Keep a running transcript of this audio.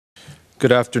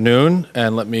Good afternoon,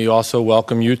 and let me also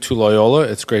welcome you to Loyola.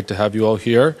 It's great to have you all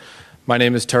here. My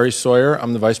name is Terry Sawyer.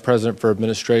 I'm the Vice President for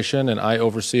Administration, and I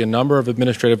oversee a number of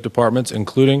administrative departments,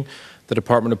 including the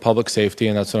Department of Public Safety,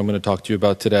 and that's what I'm going to talk to you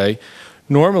about today.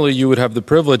 Normally, you would have the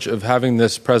privilege of having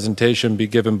this presentation be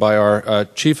given by our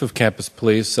Chief of Campus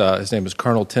Police. His name is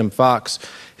Colonel Tim Fox.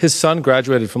 His son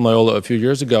graduated from Loyola a few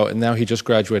years ago, and now he just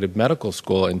graduated medical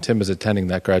school, and Tim is attending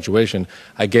that graduation.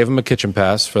 I gave him a kitchen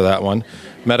pass for that one.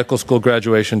 Medical school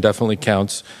graduation definitely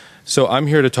counts. So I'm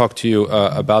here to talk to you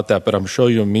about that, but I'm sure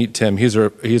you'll meet Tim. He's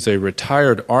a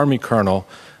retired Army colonel,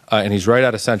 and he's right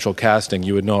out of Central Casting.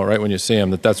 You would know it right when you see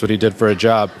him that that's what he did for a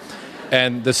job.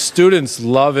 And the students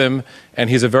love him, and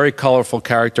he's a very colorful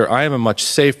character. I am a much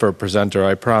safer presenter,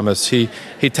 I promise. He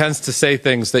tends to say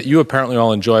things that you apparently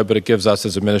all enjoy, but it gives us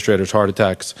as administrators heart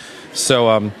attacks.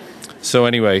 So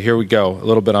anyway, here we go, a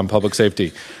little bit on public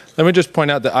safety. Let me just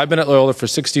point out that I've been at Loyola for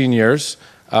 16 years.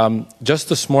 Just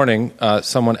this morning,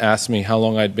 someone asked me how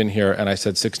long I'd been here, and I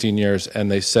said 16 years, and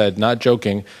they said, not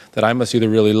joking, that I must either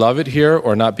really love it here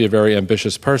or not be a very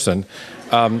ambitious person.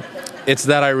 It's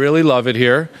that I really love it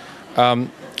here.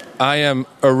 I am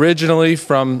originally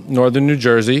from northern New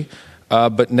Jersey,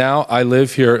 but now I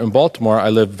live here in Baltimore. I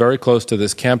live very close to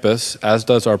this campus, as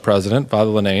does our president, Father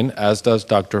Linane, as does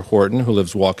Dr. Horton, who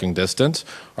lives walking distance.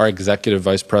 Our executive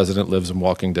vice president lives in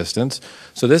walking distance.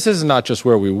 So this is not just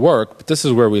where we work, but this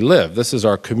is where we live. This is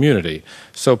our community.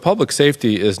 So public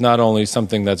safety is not only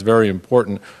something that's very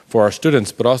important for our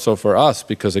students, but also for us,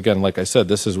 because again, like I said,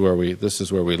 this is where we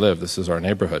live. This is our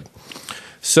neighborhood.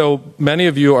 So many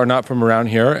of you are not from around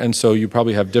here, and so you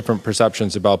probably have different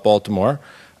perceptions about Baltimore.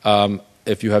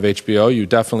 If you have HBO, you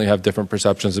definitely have different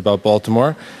perceptions about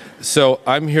Baltimore. So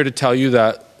I'm here to tell you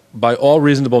that by all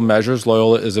reasonable measures,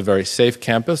 Loyola is a very safe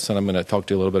campus, and I'm going to talk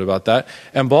to you a little bit about that.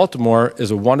 And Baltimore is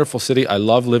a wonderful city. I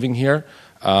love living here.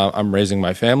 I'm raising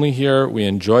my family here. We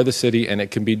enjoy the city, and it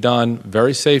can be done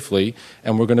very safely.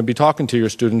 And we're going to be talking to your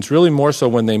students really more so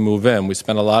when they move in. We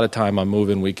spend a lot of time on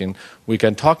move-in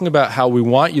weekend talking about how we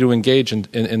want you to engage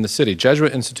in the city.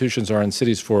 Jesuit institutions are in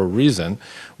cities for a reason.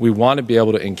 We want to be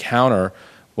able to encounter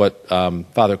what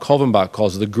Father Kolvenbach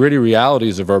calls the gritty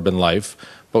realities of urban life,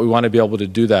 but we want to be able to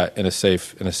do that in a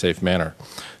safe manner.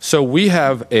 So we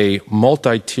have a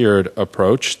multi-tiered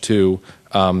approach to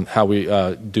how we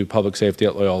do public safety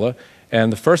at Loyola.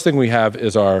 And the first thing we have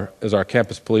is our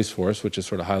campus police force, which is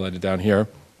sort of highlighted down here.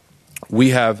 We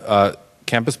have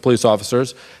campus police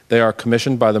officers. They are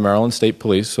commissioned by the Maryland State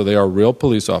Police, so they are real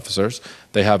police officers.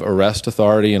 They have arrest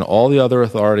authority and all the other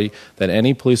authority that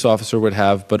any police officer would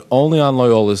have, but only on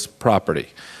Loyola's property.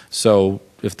 So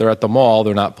if they're at the mall,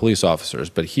 they're not police officers,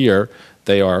 but here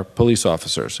they are police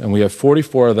officers. And we have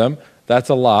 44 of them. That's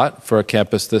a lot for a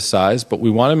campus this size, but we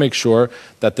want to make sure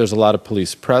that there's a lot of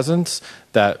police presence,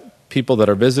 that people that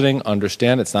are visiting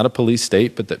understand it's not a police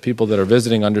state, but that people that are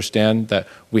visiting understand that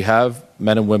we have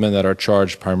men and women that are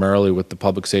charged primarily with the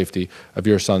public safety of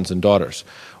your sons and daughters.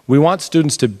 We want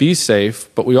students to be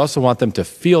safe, but we also want them to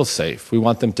feel safe. We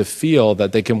want them to feel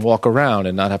that they can walk around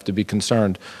and not have to be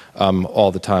concerned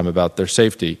all the time about their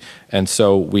safety. And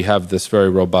so we have this very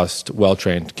robust,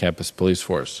 well-trained campus police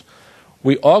force.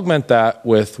 We augment that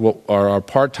with what are our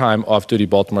part-time off-duty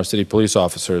Baltimore City police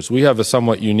officers. We have a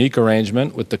somewhat unique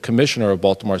arrangement with the Commissioner of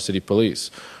Baltimore City Police,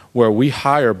 where we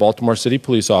hire Baltimore City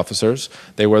police officers.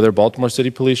 They wear their Baltimore City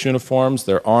police uniforms,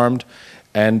 they're armed,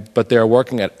 but they're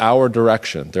working at our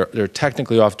direction. They're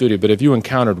technically off-duty, but if you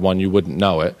encountered one, you wouldn't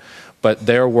know it. But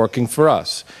they're working for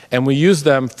us. And we use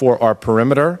them for our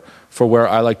perimeter, for where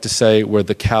I like to say where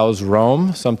the cows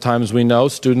roam. Sometimes we know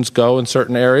students go in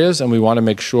certain areas, and we want to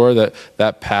make sure that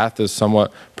that path is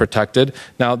somewhat protected.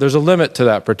 Now, there's a limit to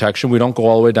that protection. We don't go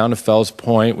all the way down to Fells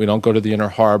Point. We don't go to the Inner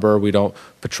Harbor. We don't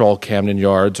patrol Camden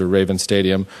Yards or Raven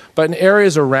Stadium. But in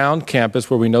areas around campus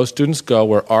where we know students go,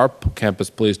 where our campus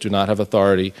police do not have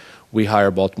authority, we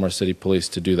hire Baltimore City Police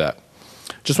to do that.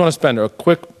 Just want to spend a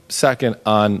quick second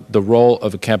on the role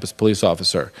of a campus police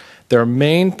officer. Their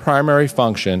main primary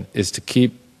function is to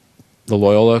keep the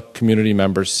Loyola community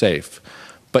members safe.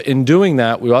 But in doing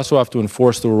that, we also have to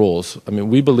enforce the rules. I mean,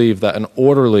 we believe that an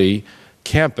orderly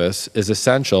campus is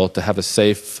essential to have a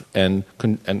safe and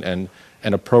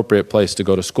appropriate place to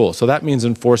go to school. So that means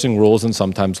enforcing rules and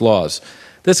sometimes laws.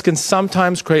 This can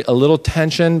sometimes create a little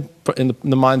tension in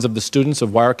the minds of the students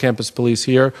of why are campus police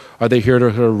here? Are they here to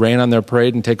rain on their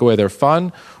parade and take away their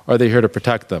fun? Or are they here to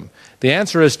protect them? The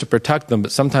answer is to protect them,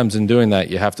 but sometimes in doing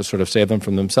that, you have to sort of save them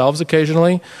from themselves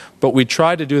occasionally. But we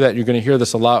try to do that, and you're going to hear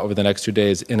this a lot over the next 2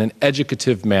 days, in an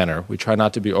educative manner. We try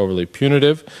not to be overly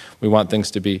punitive. We want things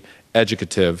to be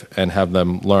educative and have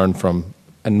them learn from,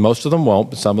 and most of them won't,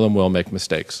 but some of them will make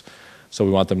mistakes. So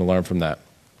we want them to learn from that.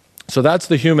 So that's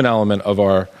the human element of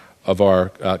our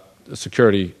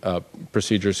security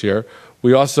procedures here.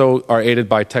 We also are aided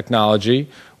by technology.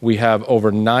 We have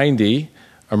over 90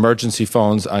 emergency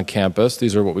phones on campus.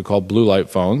 These are what we call blue light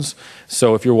phones.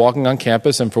 So if you're walking on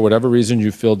campus and for whatever reason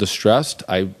you feel distressed,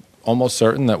 I'm almost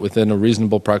certain that within a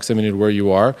reasonable proximity to where you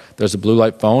are, there's a blue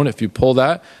light phone. If you pull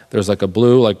that, there's like a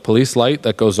blue police light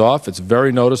that goes off. It's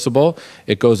very noticeable.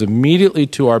 It goes immediately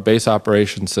to our base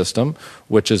operations system,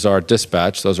 which is our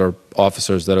dispatch. Those are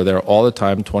officers that are there all the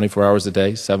time, 24 hours a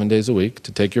day, 7 days a week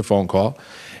to take your phone call.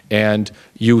 And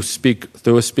you speak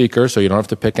through a speaker, so you don't have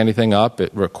to pick anything up.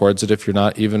 It records it if you're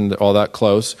not even all that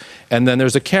close. And then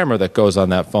there's a camera that goes on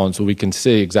that phone so we can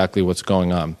see exactly what's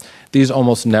going on. These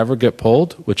almost never get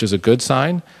pulled, which is a good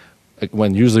sign.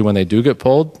 Usually when they do get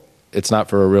pulled, it's not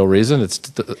for a real reason. I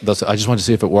just want to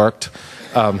see if it worked,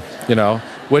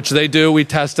 which they do. We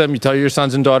test them. You tell your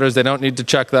sons and daughters they don't need to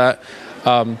check that.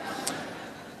 And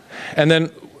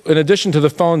then in addition to the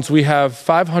phones, we have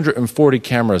 540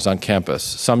 cameras on campus.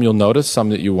 Some you'll notice, some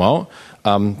that you won't.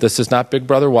 This is not Big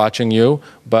Brother watching you,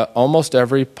 but almost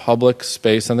every public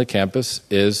space on the campus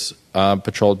is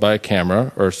patrolled by a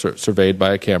camera or surveyed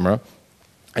by a camera.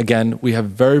 Again, we have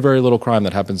very, very little crime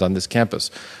that happens on this campus.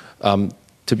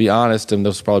 To be honest, and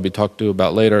this will probably be talked to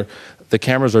about later, the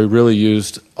cameras are really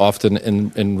used often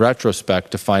in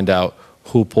retrospect to find out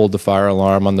who pulled the fire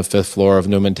alarm on the 5th floor of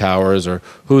Newman Towers or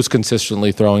who's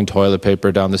consistently throwing toilet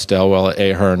paper down the stairwell at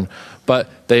Ahern. But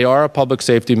they are a public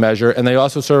safety measure, and they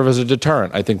also serve as a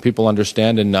deterrent. I think people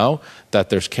understand and know that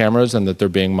there's cameras and that they're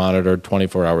being monitored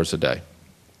 24 hours a day.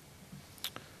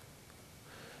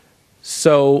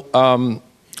 So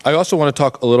I also want to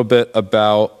talk a little bit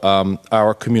about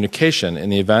our communication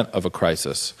in the event of a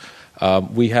crisis.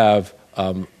 We have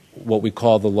what we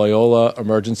call the Loyola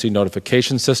Emergency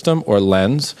Notification System, or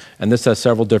LENS, and this has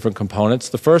several different components.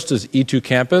 The first is E2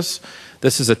 Campus.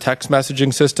 This is a text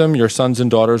messaging system. Your sons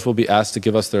and daughters will be asked to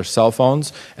give us their cell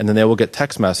phones, and then they will get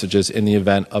text messages in the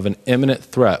event of an imminent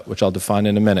threat, which I'll define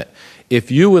in a minute. If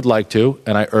you would like to,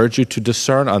 and I urge you to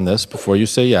discern on this before you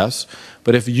say yes,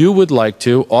 but if you would like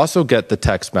to also get the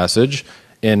text message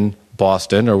in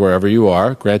Boston or wherever you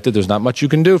are, granted there's not much you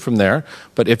can do from there,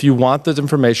 but if you want this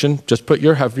information, just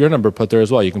have your number put there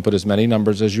as well. You can put as many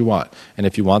numbers as you want, and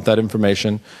if you want that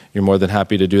information, you're more than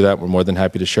happy to do that. We're more than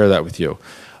happy to share that with you.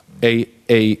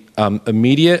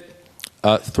 Immediate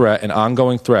threat, an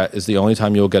ongoing threat, is the only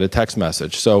time you'll get a text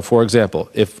message. So, for example,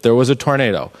 if there was a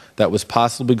tornado that was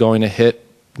possibly going to hit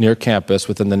near campus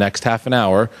within the next half an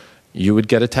hour, you would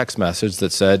get a text message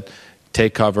that said,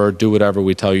 take cover, do whatever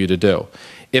we tell you to do.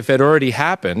 If it already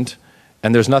happened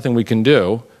and there's nothing we can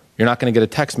do, you're not going to get a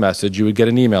text message, you would get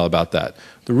an email about that.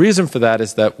 The reason for that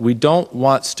is that we don't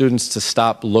want students to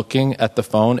stop looking at the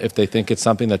phone if they think it's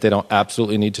something that they don't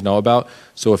absolutely need to know about.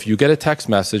 So if you get a text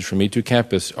message from E2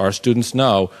 Campus, our students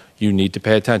know you need to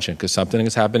pay attention because something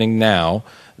is happening now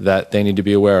that they need to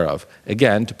be aware of.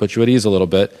 Again, to put you at ease a little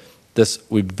bit,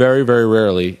 we very, very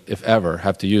rarely, if ever,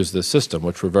 have to use this system,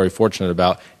 which we're very fortunate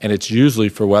about, and it's usually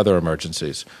for weather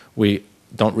emergencies. We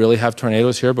don't really have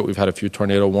tornadoes here, but we've had a few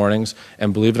tornado warnings,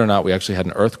 and believe it or not, we actually had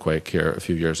an earthquake here a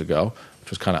few years ago,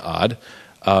 which was kind of odd,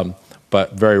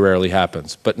 but very rarely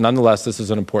happens. But nonetheless, this is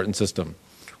an important system.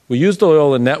 We use the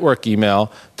Loyola Network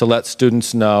email to let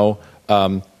students know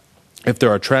if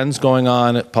there are trends going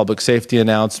on, public safety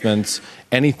announcements,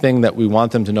 anything that we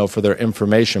want them to know for their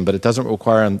information, but it doesn't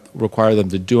require them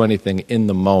to do anything in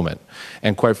the moment.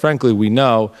 And quite frankly, we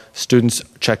know students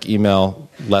check email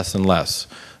less and less.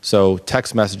 So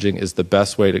text messaging is the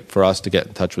best way for us to get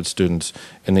in touch with students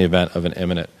in the event of an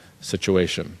imminent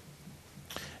situation.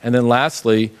 And then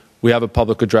lastly, we have a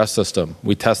public address system.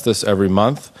 We test this every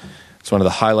month. It's one of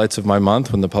the highlights of my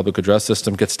month when the public address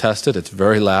system gets tested. It's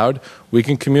very loud. We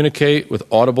can communicate with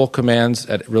audible commands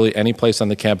at really any place on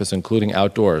the campus, including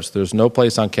outdoors. There's no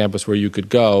place on campus where you could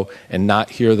go and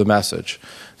not hear the message.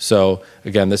 So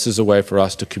again, this is a way for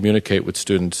us to communicate with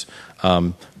students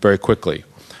very quickly.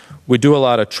 We do a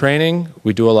lot of training.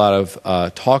 We do a lot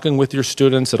of talking with your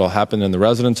students. It'll happen in the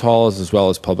residence halls as well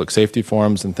as public safety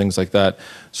forums and things like that,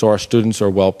 so our students are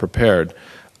well prepared.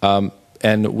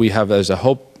 And we have, as I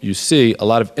hope you see, a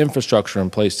lot of infrastructure in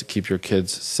place to keep your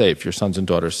kids safe, your sons and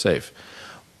daughters safe.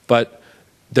 But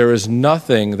there is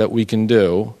nothing that we can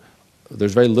do,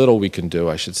 there's very little we can do,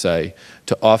 I should say,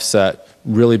 to offset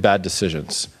really bad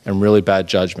decisions and really bad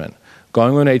judgment.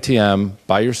 Going to an ATM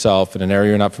by yourself in an area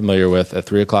you're not familiar with at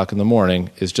 3 o'clock in the morning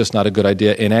is just not a good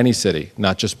idea in any city,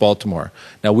 not just Baltimore.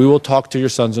 Now, we will talk to your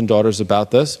sons and daughters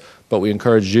about this, but we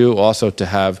encourage you also to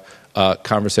have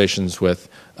conversations with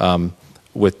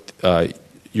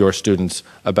your students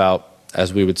about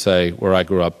as we would say where I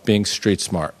grew up, being street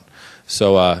smart.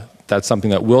 So that's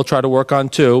something that we'll try to work on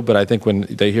too, but I think when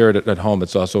they hear it at home,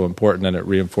 it's also important and it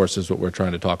reinforces what we're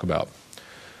trying to talk about.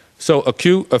 So a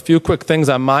few quick things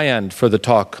on my end for the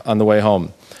talk on the way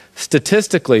home.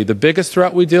 Statistically, the biggest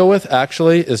threat we deal with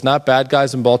actually is not bad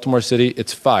guys in Baltimore City,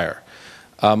 it's fire.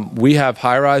 We have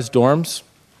high-rise dorms,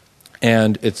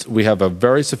 and we have a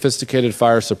very sophisticated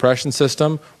fire suppression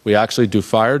system. We actually do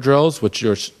fire drills, which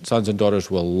your sons and daughters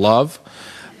will love.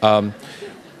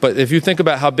 But if you think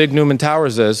about how big Newman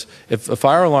Towers is, if a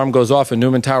fire alarm goes off in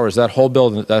Newman Towers, that whole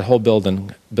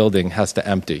building has to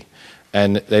empty.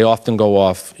 And they often go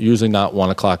off, usually not 1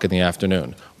 o'clock in the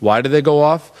afternoon. Why do they go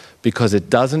off? Because it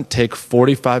doesn't take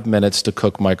 45 minutes to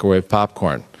cook microwave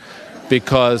popcorn.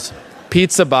 Because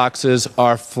pizza boxes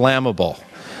are flammable.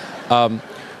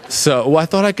 So I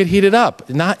thought I could heat it up,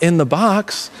 not in the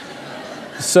box.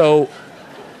 So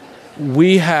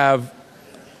we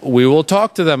will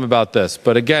talk to them about this.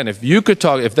 But again, if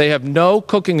they have no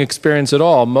cooking experience at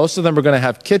all, most of them are going to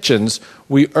have kitchens.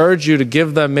 We urge you to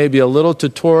give them maybe a little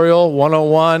tutorial,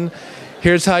 101.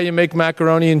 Here's how you make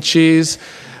macaroni and cheese.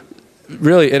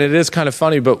 Really, and it is kind of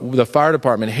funny, but the fire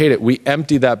department hate it. We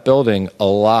empty that building a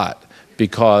lot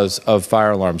because of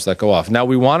fire alarms that go off. Now,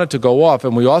 we want it to go off,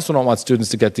 and we also don't want students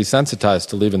to get desensitized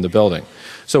to leaving the building.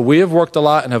 So we have worked a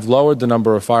lot and have lowered the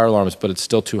number of fire alarms, but it's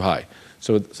still too high.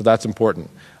 So that's important.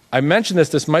 I mentioned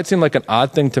this might seem like an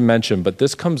odd thing to mention, but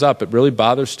this comes up. It really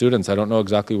bothers students. I don't know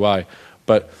exactly why.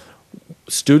 But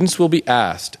students will be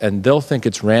asked, and they'll think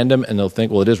it's random, and they'll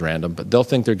think, well, it is random, but they'll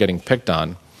think they're getting picked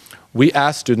on. We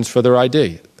ask students for their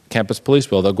ID. Campus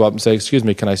police will. They'll go up and say, excuse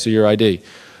me, can I see your ID?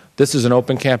 This is an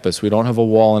open campus. We don't have a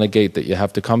wall and a gate that you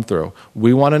have to come through.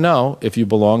 We want to know if you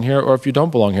belong here or if you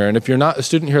don't belong here. And if you're not a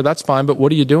student here, that's fine, but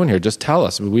what are you doing here? Just tell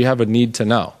us. We have a need to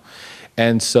know.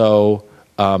 And so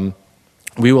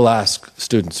we will ask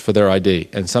students for their ID,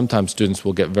 and sometimes students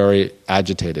will get very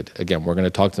agitated. Again, we're going to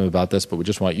talk to them about this, but we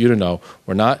just want you to know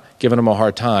we're not giving them a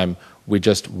hard time. We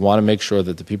just want to make sure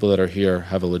that the people that are here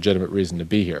have a legitimate reason to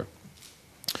be here.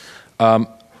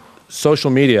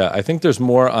 Social media, I think there's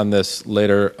more on this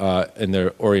later in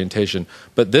their orientation,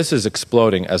 but this is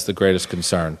exploding as the greatest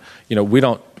concern. You know, we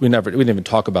didn't even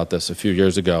talk about this a few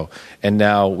years ago, and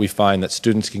now we find that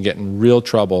students can get in real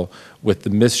trouble with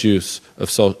the misuse of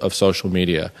social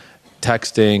media,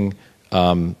 texting.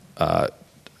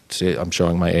 See, I'm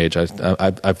showing my age.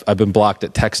 I've been blocked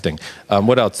at texting.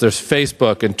 What else? There's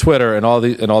Facebook and Twitter and all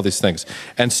these things.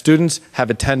 And students have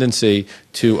a tendency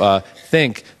to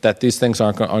think that these things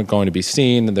aren't going to be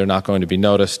seen, and they're not going to be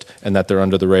noticed, and that they're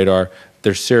under the radar.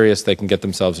 They're serious. They can get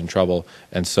themselves in trouble.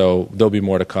 And so there'll be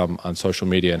more to come on social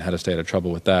media and how to stay out of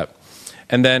trouble with that.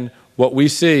 And then what we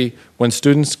see when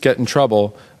students get in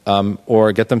trouble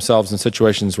or get themselves in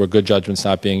situations where good judgment's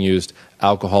not being used,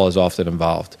 alcohol is often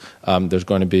involved. There's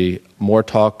going to be more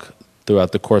talk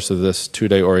throughout the course of this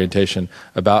two-day orientation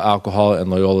about alcohol and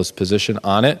Loyola's position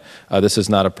on it. This is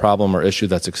not a problem or issue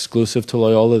that's exclusive to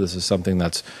Loyola. This is something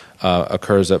that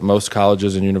occurs at most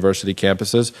colleges and university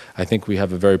campuses. I think we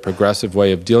have a very progressive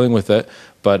way of dealing with it,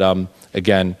 but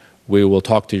again, we will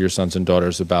talk to your sons and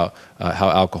daughters about how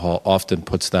alcohol often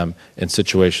puts them in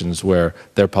situations where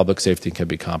their public safety can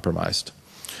be compromised.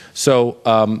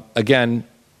 So again,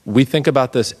 we think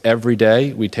about this every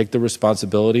day. We take the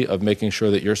responsibility of making sure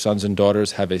that your sons and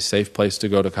daughters have a safe place to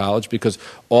go to college, because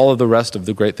all of the rest of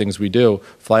the great things we do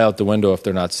fly out the window if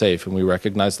they're not safe, and we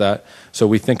recognize that. So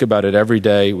we think about it every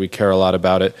day. We care a lot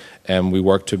about it, and we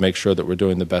work to make sure that we're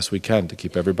doing the best we can to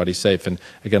keep everybody safe. And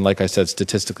again, like I said,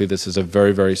 statistically, this is a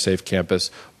very, very safe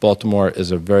campus. Baltimore is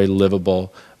a very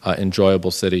livable, enjoyable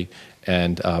city.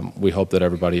 And we hope that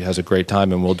everybody has a great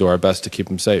time, and we'll do our best to keep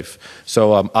them safe.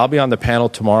 So I'll be on the panel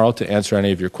tomorrow to answer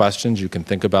any of your questions. You can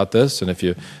think about this, and if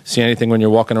you see anything when you're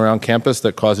walking around campus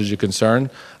that causes you concern,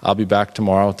 I'll be back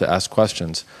tomorrow to ask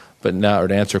questions, or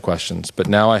to answer questions. But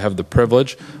now I have the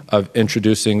privilege of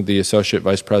introducing the Associate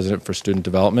Vice President for Student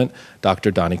Development,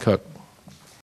 Dr. Donnie Cook.